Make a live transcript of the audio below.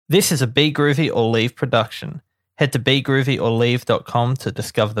This is a Be Groovy or Leave production. Head to begroovyorleave.com to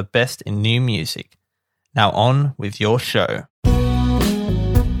discover the best in new music. Now on with your show.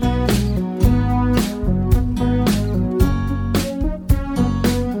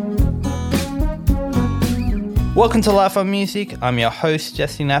 Welcome to Life on Music. I'm your host,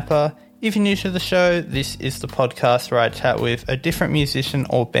 Jesse Napa. If you're new to the show, this is the podcast where I chat with a different musician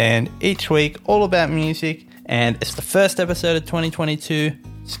or band each week, all about music. And it's the first episode of 2022.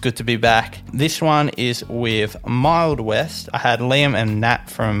 It's good to be back. This one is with Mild West. I had Liam and Nat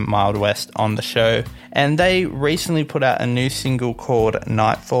from Mild West on the show, and they recently put out a new single called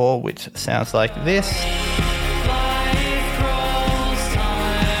Nightfall, which sounds like this.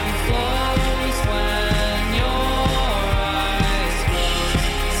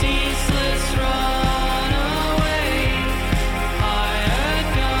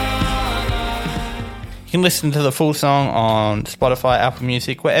 You can listen to the full song on Spotify, Apple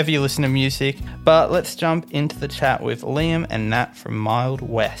Music, wherever you listen to music. But let's jump into the chat with Liam and Nat from Mild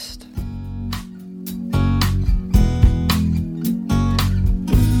West.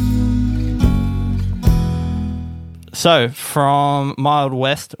 So, from Mild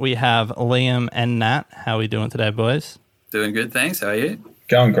West, we have Liam and Nat. How are we doing today, boys? Doing good, thanks. How are you?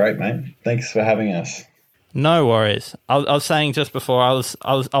 Going great, mate. Thanks for having us. No worries. I was saying just before, I was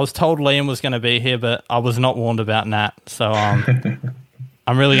told Liam was going to be here, but I was not warned about Nat. So I'm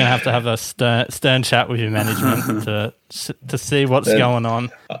really going to have a stern chat with your management to see what's going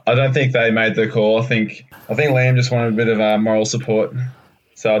on. I don't think they made the call. I think Liam just wanted a bit of moral support.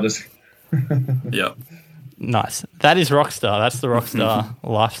 So I'll just Yep. Nice. That is Rockstar. That's the Rockstar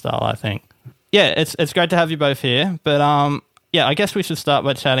lifestyle, I think. Yeah, it's great to have you both here, but yeah, I guess we should start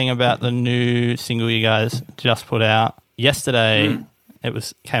by chatting about the new single you guys just put out yesterday.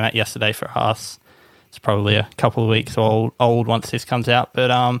 It came out yesterday for us. It's probably a couple of weeks old once this comes out,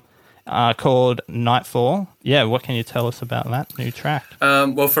 but called Nightfall. Yeah, what can you tell us about that new track?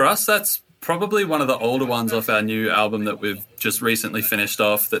 Well, for us, that's probably one of the older ones off our new album that we've just recently finished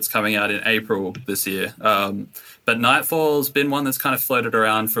off that's coming out in April this year. But Nightfall's been one that's kind of floated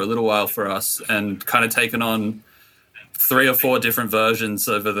around for a little while for us and kind of taken on 3 or 4 different versions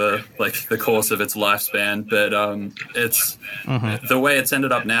over the course of its lifespan, but it's the way it's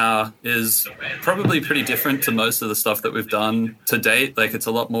ended up now is probably pretty different to most of the stuff that we've done to date. Like, it's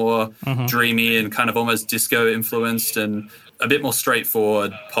a lot more dreamy and kind of almost disco influenced and a bit more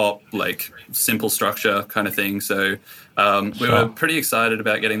straightforward pop, like simple structure kind of thing. So we were pretty excited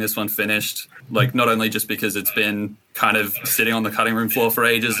about getting this one finished, like not only just because it's been kind of sitting on the cutting room floor for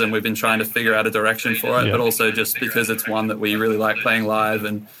ages and we've been trying to figure out a direction for it, but also just because it's one that we really like playing live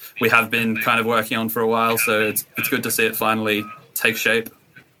and we have been kind of working on for a while. So it's good to see it finally take shape.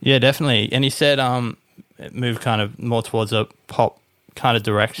 Yeah, definitely. And you said it moved kind of more towards a pop kind of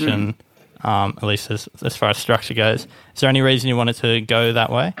direction. At least as far as structure goes. Is there any reason you wanted to go that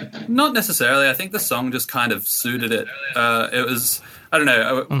way? Not necessarily. I think the song just kind of suited it. It was, I don't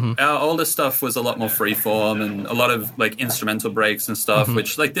know, our older stuff was a lot more freeform and a lot of like instrumental breaks and stuff,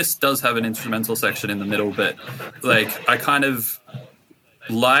 which like this does have an instrumental section in the middle, but like I kind of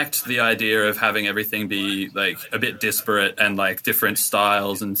liked the idea of having everything be like a bit disparate and like different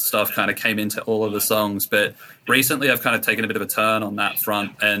styles and stuff kind of came into all of the songs. But recently I've kind of taken a bit of a turn on that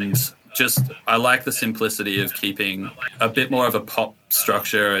front and I like the simplicity of keeping a bit more of a pop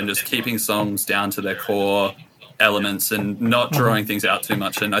structure and just keeping songs down to their core elements and not drawing things out too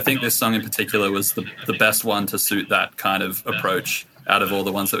much. And I think this song in particular was the best one to suit that kind of approach out of all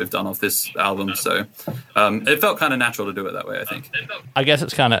the ones that we've done off this album. So it felt kind of natural to do it that way, I think. I guess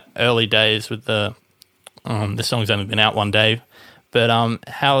it's kind of early days with the song's only been out one day, but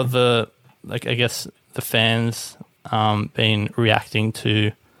how are the fans been reacting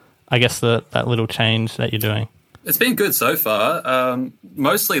to, I guess, that little change that you're doing? It's been good so far.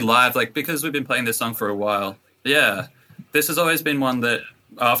 Mostly live, like because we've been playing this song for a while. Yeah, this has always been one that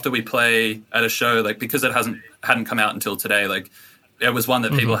after we play at a show, like because it hadn't come out until today, like it was one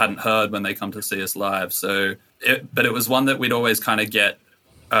that people hadn't heard when they come to see us live. So, but it was one that we'd always kind of get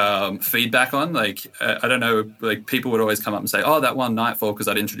feedback on. Like I don't know, like people would always come up and say, "Oh, that one Nightfall," because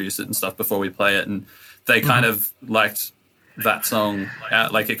I'd introduce it and stuff before we play it, and they kind of liked that song,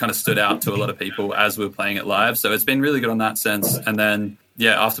 like it kind of stood out to a lot of people as we were playing it live. So it's been really good on that sense. And then,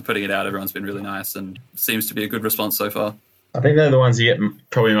 yeah, after putting it out, everyone's been really nice and seems to be a good response so far. I think they're the ones you get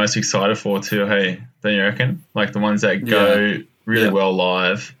probably most excited for too, hey? Don't you reckon? Like the ones that go really well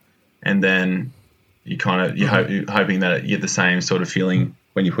live and then you're hoping that you get the same sort of feeling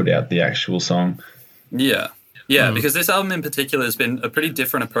when you put out the actual song. Yeah. Yeah, because this album in particular has been a pretty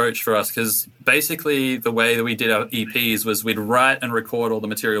different approach for us, because basically the way that we did our EPs was we'd write and record all the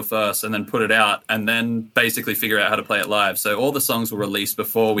material first and then put it out and then basically figure out how to play it live. So all the songs were released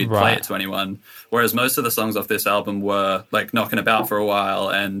before we'd play it to anyone, whereas most of the songs off this album were like knocking about for a while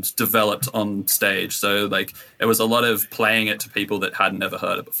and developed on stage. So like it was a lot of playing it to people that hadn't ever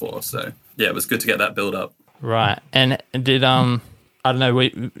heard it before. So yeah, it was good to get that build up. Right. And did I don't know,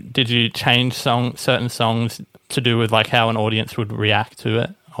 did you change certain songs to do with like how an audience would react to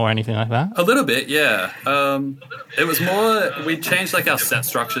it or anything like that? A little bit, yeah. It was more, we changed like our set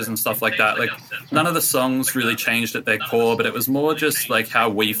structures and stuff like that. Like none of the songs really changed at their core, but it was more just like how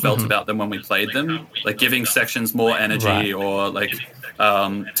we felt about them when we played them, like giving sections more energy or like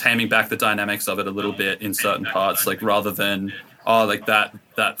taming back the dynamics of it a little bit in certain parts, like rather than, oh, like that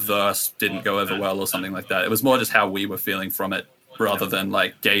verse didn't go over well or something like that. It was more just how we were feeling from it rather than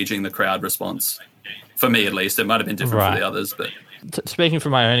like gauging the crowd response. For me, at least, it might have been different for the others. But speaking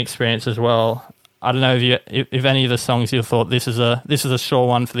from my own experience as well, I don't know if any of the songs you thought this is a sure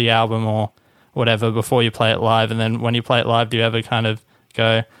one for the album or whatever before you play it live, and then when you play it live, do you ever kind of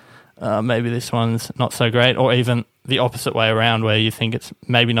go, maybe this one's not so great, or even the opposite way around where you think it's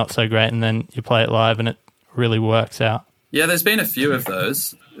maybe not so great, and then you play it live and it really works out? Yeah, there's been a few of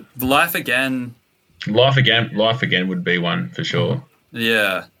those. Life Again would be one for sure.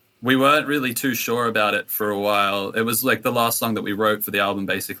 Yeah. We weren't really too sure about it for a while. It was like the last song that we wrote for the album,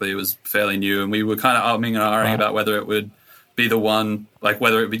 basically. It was fairly new, and we were kind of umming and ahhing about whether it would be the one, like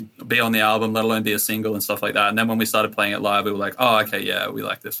whether it would be on the album, let alone be a single and stuff like that. And then when we started playing it live, we were like, oh, okay, yeah, we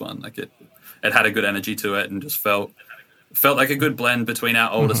like this one. Like it had a good energy to it and just felt like a good blend between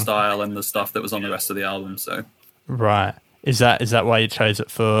our older style and the stuff that was on the rest of the album. So right. Is that why you chose it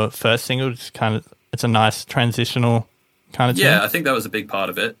for first single? Just kind of, it's a nice transitional kind of thing? Yeah, I think that was a big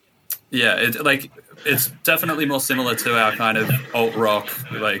part of it. Yeah, it's definitely more similar to our kind of alt rock,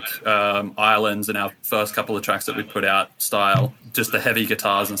 like Islands and our first couple of tracks that we put out style, just the heavy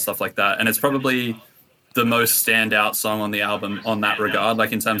guitars and stuff like that. And it's probably the most standout song on the album on that regard,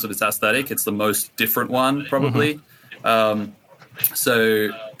 like in terms of its aesthetic. It's the most different one, probably. So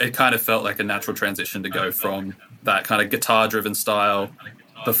it kind of felt like a natural transition to go from that kind of guitar-driven style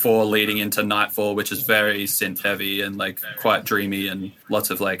before leading into Nightfall, which is very synth heavy and like quite dreamy and lots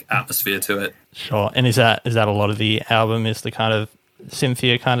of like atmosphere to it. Sure. And is that a lot of the album, is the kind of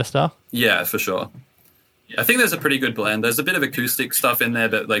synthier kind of stuff? Yeah, for sure. I think there's a pretty good blend. There's a bit of acoustic stuff in there,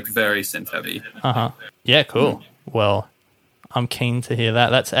 but like very synth heavy. Yeah, cool. Well, I'm keen to hear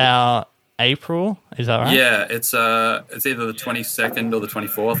that. That's our April, is that right? Yeah, it's either the 22nd or the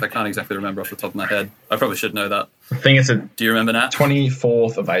 24th. I can't exactly remember off the top of my head. I probably should know that. I think it's Do you remember, Nat?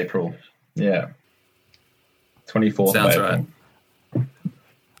 24th of April. Yeah. 24th Sounds of April. right.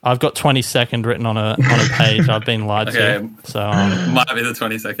 I've got 22nd written on a page. I've been lied to. So might be the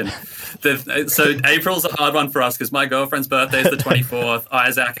 22nd. So April's a hard one for us because my girlfriend's birthday is the 24th.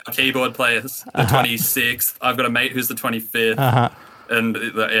 Isaac, our keyboard player, is the 26th. I've got a mate who's the 25th. And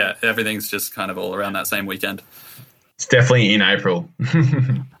yeah, everything's just kind of all around that same weekend. It's definitely in April.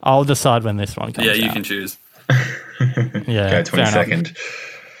 I'll decide when this one comes out. Yeah, you can choose. Yeah, go 22nd.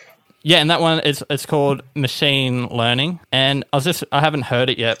 Yeah, and that one it's called Machine Learning, and I haven't heard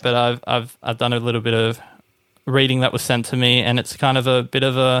it yet, but I've done a little bit of reading that was sent to me, and it's kind of a bit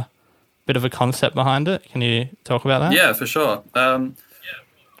of a concept behind it. Can you talk about that? Yeah, for sure.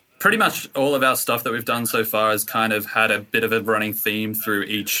 Pretty much all of our stuff that we've done so far has kind of had a bit of a running theme through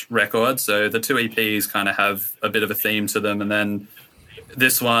each record. So the two EPs kind of have a bit of a theme to them, and then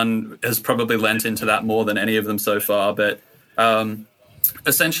this one has probably lent into that more than any of them so far. But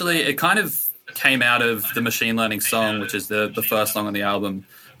essentially, it kind of came out of the Machine Learning song, which is the first song on the album,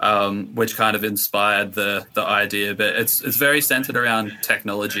 which kind of inspired the idea. But it's very centered around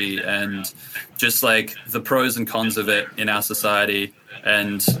technology and just like the pros and cons of it in our society,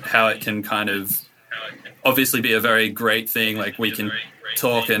 and how it can kind of obviously be a very great thing. Like we can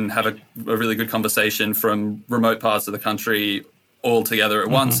talk and have a really good conversation from remote parts of the country all together at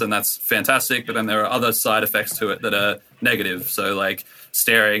once, and that's fantastic. But then there are other side effects to it that are negative. So like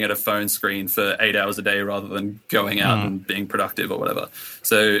staring at a phone screen for 8 hours a day rather than going out and being productive or whatever.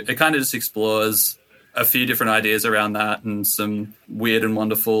 So it kind of just explores a few different ideas around that and some weird and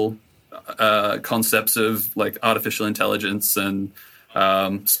wonderful concepts of like artificial intelligence and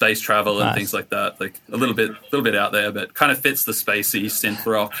space travel and things like that. Like a little bit out there, but kind of fits the spacey synth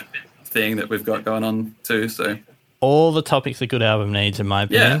rock thing that we've got going on too. So all the topics a good album needs, in my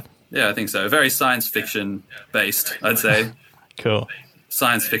opinion. Yeah, I think so. Very science fiction based, I'd say. Cool.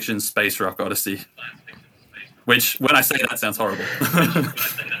 Science fiction space rock odyssey. Which, when I say that, sounds horrible.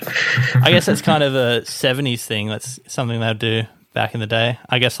 I guess that's kind of a 70s thing. That's something they'd do back in the day.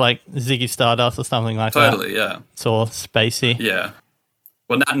 I guess like Ziggy Stardust or something like that. Totally, yeah. It's all spacey. Yeah.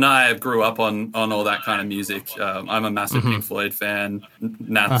 Well, Nat and I grew up on all that kind of music. I'm a massive Pink Floyd fan.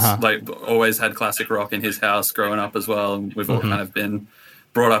 Nat's like always had classic rock in his house growing up as well. And we've all kind of been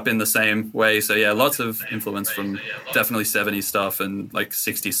brought up in the same way. So yeah, lots of influence from definitely 70s stuff and like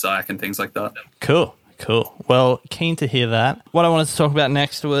 60s psych and things like that. Cool. Well, keen to hear that. What I wanted to talk about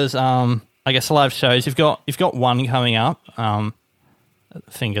next was, I guess, live shows. You've got one coming up.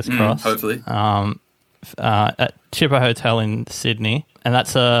 Fingers crossed. Hopefully. At Chipper Hotel in Sydney, and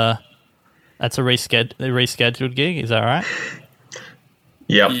that's a rescheduled gig. Is that right?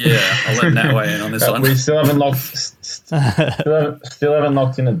 Yep. Yeah, I'll let Nat weigh in on this one. We still haven't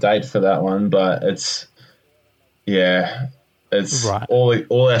locked in a date for that one, but it's right.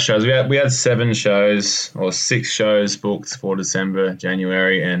 all our shows. We had 7 shows or 6 shows booked for December,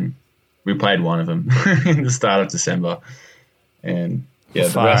 January, and we played one of them in the start of December, and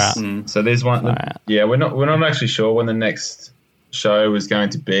the rest. So there's one. We're not actually sure when the next show is going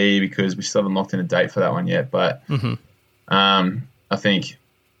to be because we still haven't locked in a date for that one yet. But I think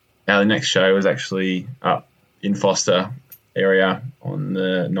our next show is actually up in Foster area on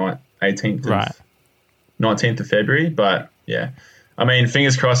the 19th of February. But yeah, I mean,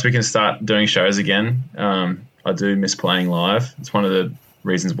 fingers crossed we can start doing shows again. I do miss playing live. It's one of the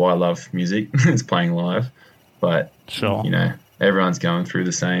reasons why I love music. It's playing live. But sure, everyone's going through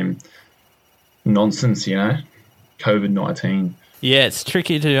the same nonsense, COVID-19. Yeah, it's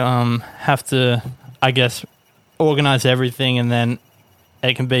tricky to have to, I guess, organize everything, and then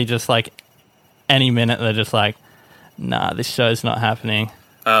it can be just like any minute they're just like, nah, this show's not happening.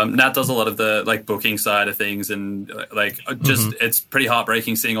 Nat does a lot of the like booking side of things, and like just it's pretty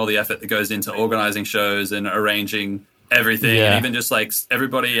heartbreaking seeing all the effort that goes into organizing shows and arranging everything, and even just like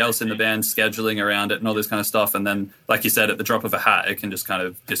everybody else in the band scheduling around it and all this kind of stuff. And then, like you said, at the drop of a hat, it can just kind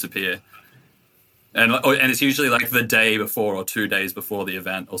of disappear. And it's usually like the day before or 2 days before the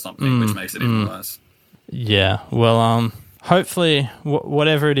event or something, which makes it even worse. Yeah. Well, hopefully,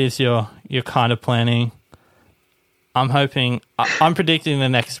 whatever it is you're kind of planning, I'm hoping, I'm predicting the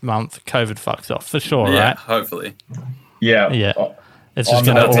next month COVID fucks off for sure, right? Yeah, hopefully. Yeah. It's just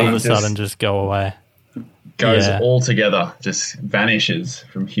going to all of a sudden just go away. Goes all together, just vanishes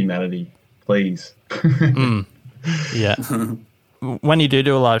from humanity, please. Yeah. When you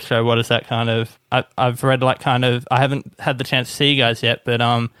do a live show, what is that kind of? I've read like kind of. I haven't had the chance to see you guys yet, but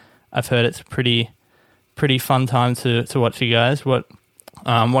I've heard it's a pretty fun time to watch you guys. What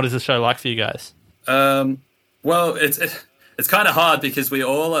is the show like for you guys? Well, it's kind of hard because we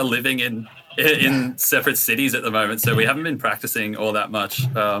all are living in separate cities at the moment, so we haven't been practicing all that much.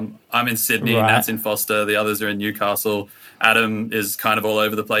 I'm in Sydney, right. Nat's in Foster, the others are in Newcastle. Adam is kind of all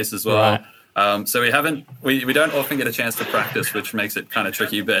over the place as well. Right. So we don't often get a chance to practice, which makes it kind of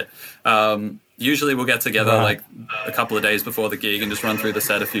tricky, but usually we'll get together like a couple of days before the gig and just run through the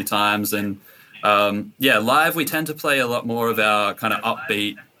set a few times. And live we tend to play a lot more of our kind of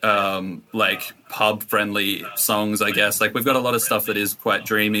upbeat, like pub-friendly songs, I guess. Like we've got a lot of stuff that is quite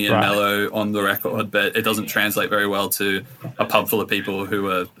dreamy and mellow on the record, but it doesn't translate very well to a pub full of people who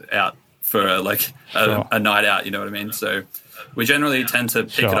are out for a night out, you know what I mean? So we generally tend to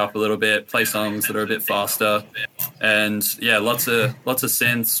pick it up a little bit, play songs that are a bit faster, and lots of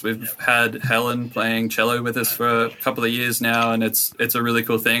synths. We've had Helen playing cello with us for a couple of years now, and it's a really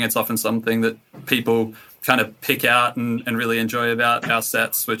cool thing. It's often something that people kind of pick out and really enjoy about our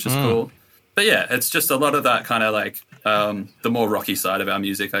sets, which is cool. But yeah, it's just a lot of that kind of like the more rocky side of our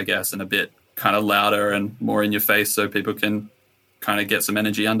music, I guess, and a bit kind of louder and more in your face, so people can kind of get some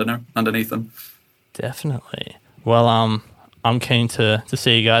energy underneath them. Definitely. Well, I'm keen to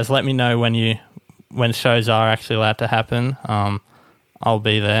see you guys. Let me know when shows are actually allowed to happen. I'll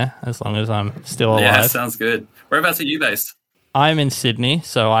be there as long as I'm still alive. Yeah, sounds good. Whereabouts are you based? I'm in Sydney,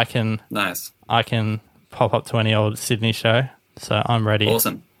 so I can pop up to any old Sydney show. So I'm ready.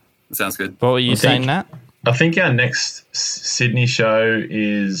 Awesome. Sounds good. What were you saying, Nat? I think our next Sydney show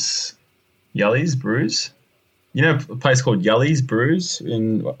is Yully's Brews. You know a place called Yully's Brews? I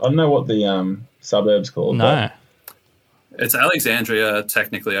don't know what the suburb's called. No. It's Alexandria,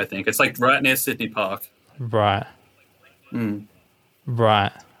 technically, I think. It's like right near Sydney Park. Right.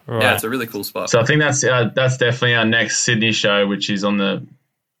 Right. Yeah, it's a really cool spot. So I think that's definitely our next Sydney show, which is on the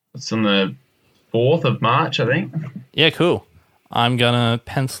 4th of March, I think. Yeah, cool. I'm going to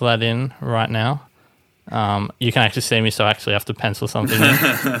pencil that in right now. You can actually see me, so I actually have to pencil something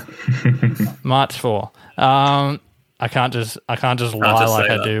in. March 4. I can't just lie like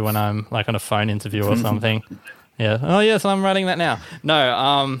I do when I'm like on a phone interview or something. Yeah. Oh, yes, I'm writing that now.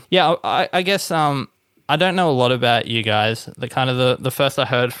 No, yeah, I guess I don't know a lot about you guys. The first I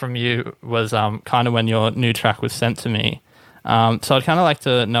heard from you was kind of when your new track was sent to me. So I'd kind of like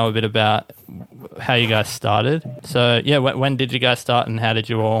to know a bit about how you guys started. So yeah, when did you guys start, and how did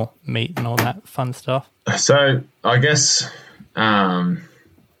you all meet and all that fun stuff? So I guess Liam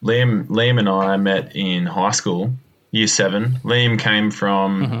and I met in high school, year 7. Liam came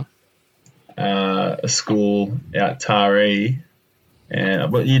from a school out Taree,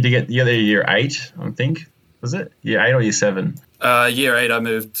 and what year did you get? You got there year 8, I think. Was it year 8 or year 7? Year 8, I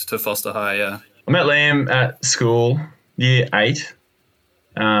moved to Foster High. Yeah, I met Liam at school, year 8,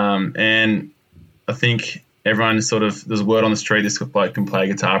 and I think everyone sort of, there's word on the street this bloke can play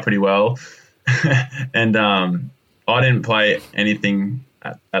guitar pretty well, and I didn't play anything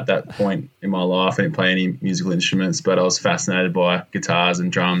at that point in my life. I didn't play any musical instruments, but I was fascinated by guitars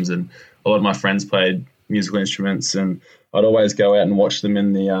and drums, and a lot of my friends played musical instruments, and I'd always go out and watch them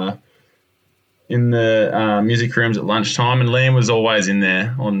in the music rooms at lunchtime, and Liam was always in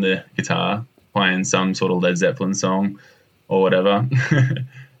there on the guitar playing some sort of Led Zeppelin song or whatever.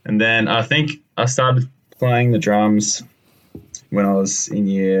 And then I think I started playing the drums when I was in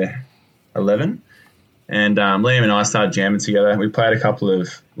year 11, and Liam and I started jamming together. We played a couple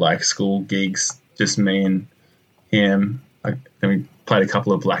of like school gigs, just me and him. Then we played a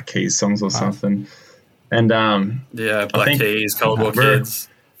couple of Black Keys songs or something. And Black Keys, Cold War Kids,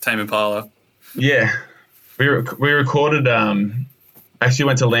 Tame Impala. Yeah, we recorded. Actually,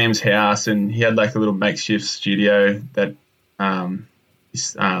 went to Liam's house, and he had like a little makeshift studio that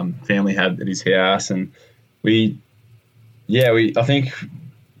his family had at his house, and I think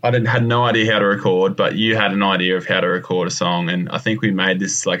I had no idea how to record, but you had an idea of how to record a song, and I think we made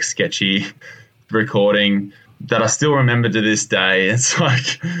this like sketchy recording that I still remember to this day. It's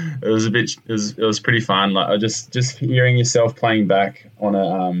like it was pretty fun. Like just hearing yourself playing back on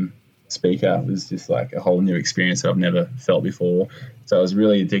a speaker was just like a whole new experience that I've never felt before. So it was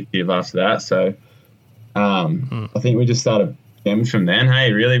really addictive after that. So I think we just started jamming from then.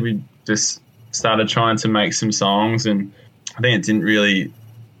 Hey, really, we just started trying to make some songs, and I think it didn't really.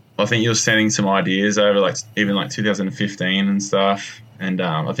 I think you were sending some ideas over, like even like 2015 and stuff, and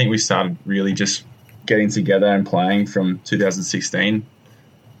I think we started really just getting together and playing from 2016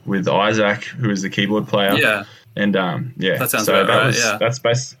 with Isaac, who was the keyboard player. Yeah, and that sounds about right. Yeah, that's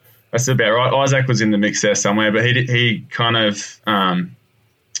about right. Isaac was in the mix there somewhere, but he kind of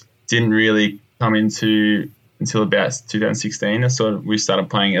didn't really come into until about 2016. We started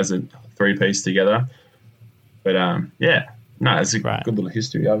playing as a 3-piece together. But it's a good little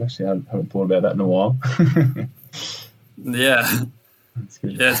history. I haven't thought about that in a while. Yeah.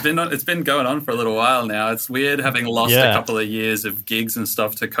 Yeah, it's been going on for a little while now. It's weird having lost a couple of years of gigs and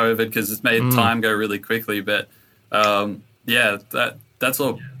stuff to COVID, because it's made time go really quickly. But that's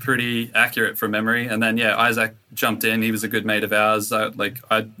all pretty accurate from memory. And then Isaac jumped in. He was a good mate of ours. I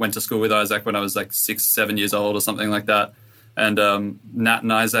went to school with Isaac when I was like 6-7 years old or something like that. And Nat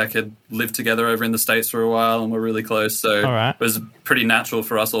and Isaac had lived together over in the States for a while and were really close. So it was pretty natural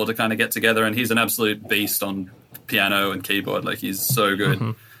for us all to kind of get together. And he's an absolute beast on piano and keyboard. Like, he's so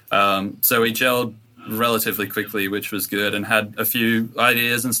good. So we gelled relatively quickly, which was good, and had a few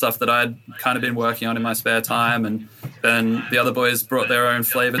ideas and stuff that I'd kind of been working on in my spare time. And then the other boys brought their own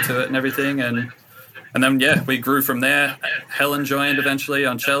flavor to it and everything. And then, we grew from there. Helen joined eventually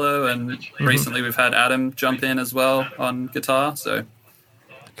on cello, and recently we've had Adam jump in as well on guitar. So,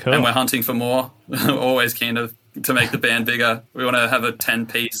 cool. And we're hunting for more. Always keen to make the band bigger. We want to have a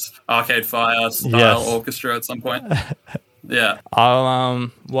 10-piece Arcade Fire style orchestra at some point. Yeah. I'll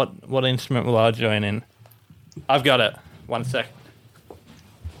what instrument will I join in? I've got it. 1 sec.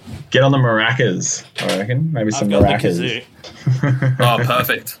 Get on the maracas, I reckon. Maybe some maracas. Oh,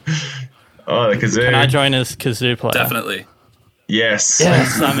 perfect. Oh, the kazoo. Can I join as kazoo player? Definitely. Yes.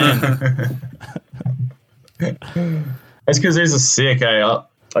 Yes, I'm in. Those kazoos are sick, eh?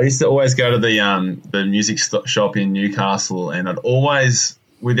 I used to always go to the music shop in Newcastle, and I'd always,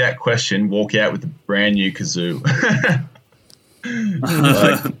 without question, walk out with a brand new kazoo.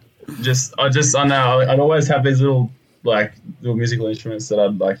 I know I'd always have these little musical instruments that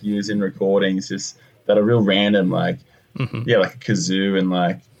I'd like use in recordings, just that are real random, like like a kazoo and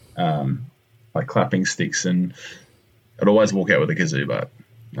like clapping sticks, and I'd always walk out with a kazoo. But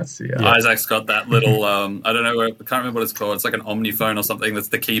that's the Isaac's got that little I don't know, I can't remember what it's called. It's like an Omniphone or something. That's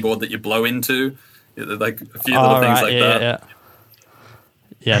the keyboard that you blow into, like a few little things like that.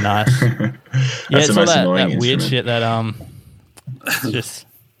 Yeah, nice. It's all that weird shit that just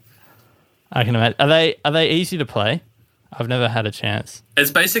I can imagine. Are they easy to play? I've never had a chance.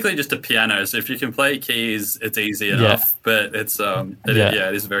 It's basically just a piano, so if you can play keys, it's easy enough. But it's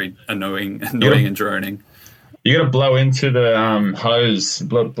it is very annoying and droning. You got to blow into the hose,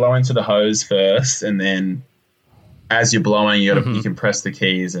 blow into the hose first, and then as you're blowing, you can press the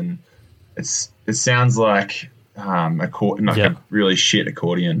keys, and it sounds like a really shit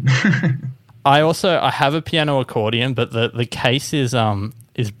accordion. I have a piano accordion, but the case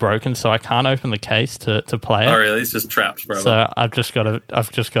is broken, so I can't open the case to play it. Oh, really? It's just trapped, brother. So I've just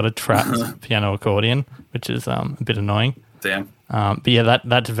got a trapped piano accordion, which is a bit annoying. Damn. But yeah,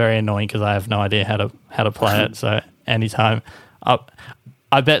 that's very annoying because I have no idea how to play it. So anytime,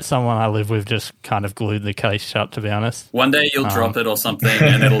 I bet someone I live with just kind of glued the case shut. To be honest, one day you'll drop it or something,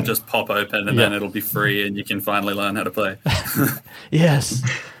 and it'll just pop open, and then it'll be free, and you can finally learn how to play. Yes,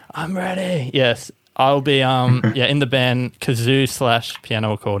 I'm ready. Yes, I'll be in the band kazoo /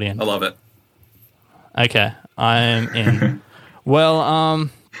 piano accordion. I love it. Okay, I'm in. Well,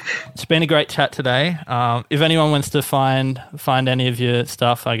 it's been a great chat today. If anyone wants to find any of your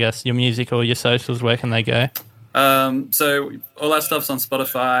stuff, I guess your music or your socials, where can they go? So all that stuff's on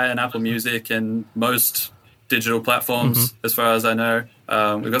Spotify and Apple Music and most digital platforms, as far as I know.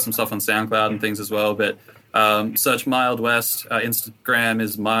 We've got some stuff on SoundCloud and things as well, but search Mild West. Instagram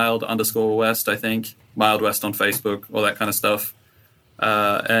is mild_west, I think. Mild West on Facebook, all that kind of stuff.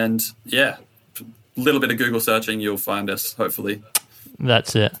 And yeah, a little bit of Google searching, you'll find us, hopefully.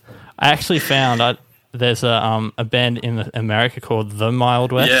 That's it. I actually found there's a band in America called The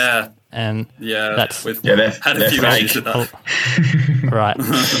Mild West. Yeah. And we've had a few issues with that. Right.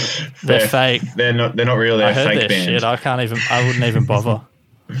 They're fake. They're not real. They're fake band. Shit. I wouldn't even bother.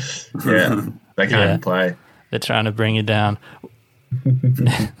 Yeah. They can't even play. They're trying to bring you down.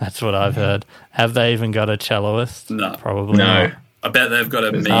 That's what I've heard. Have they even got a celloist? No. Probably no. not. I bet they've got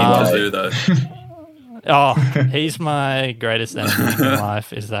a mean kazoo though. Oh, he's my greatest enemy in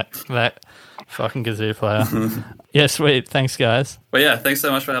life, is that fucking kazoo player. Yeah, sweet. Thanks, guys. Well, yeah, thanks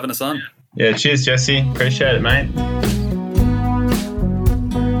so much for having us on. Yeah, cheers, Jesse. Appreciate it, mate.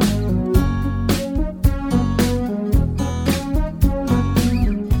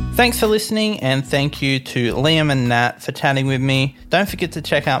 Thanks for listening, and thank you to Liam and Nat for chatting with me. Don't forget to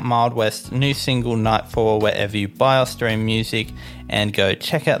check out Mild West's new single Nightfall wherever you buy or stream music, and go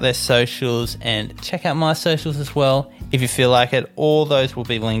check out their socials and check out my socials as well if you feel like it. All those will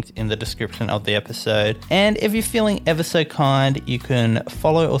be linked in the description of the episode. And if you're feeling ever so kind, you can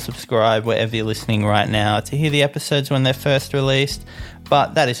follow or subscribe wherever you're listening right now to hear the episodes when they're first released.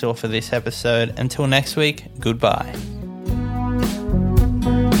 But that is all for this episode. Until next week, goodbye.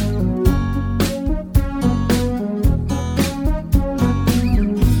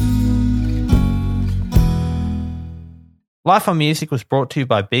 Life on Music was brought to you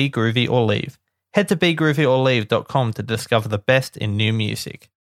by Be Groovy or Leave. Head to begroovyorleave.com to discover the best in new music.